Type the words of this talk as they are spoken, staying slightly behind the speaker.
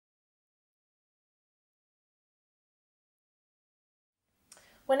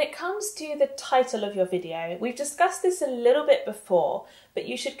When it comes to the title of your video, we've discussed this a little bit before, but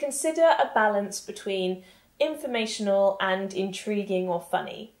you should consider a balance between informational and intriguing or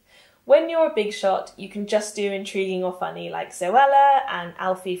funny. When you're a big shot, you can just do intriguing or funny like Zoella and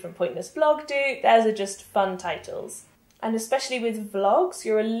Alfie from Pointless Blog do. Those are just fun titles. And especially with vlogs,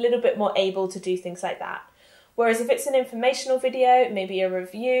 you're a little bit more able to do things like that. Whereas if it's an informational video, maybe a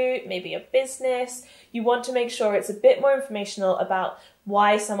review, maybe a business, you want to make sure it's a bit more informational about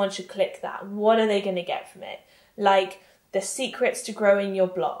why someone should click that. What are they going to get from it? Like the secrets to growing your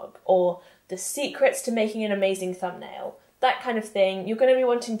blog or the secrets to making an amazing thumbnail. That kind of thing. You're going to be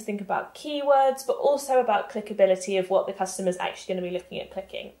wanting to think about keywords, but also about clickability of what the customer's actually going to be looking at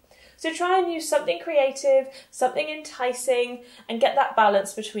clicking. So try and use something creative, something enticing, and get that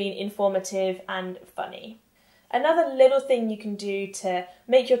balance between informative and funny. Another little thing you can do to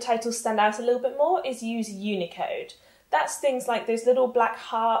make your title stand out a little bit more is use Unicode. That's things like those little black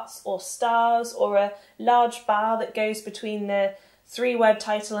hearts or stars or a large bar that goes between the 3-word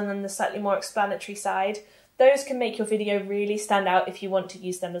title and then the slightly more explanatory side. Those can make your video really stand out if you want to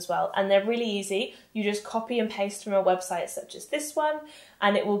use them as well. And they're really easy. You just copy and paste from a website such as this one,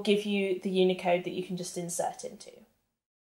 and it will give you the Unicode that you can just insert into.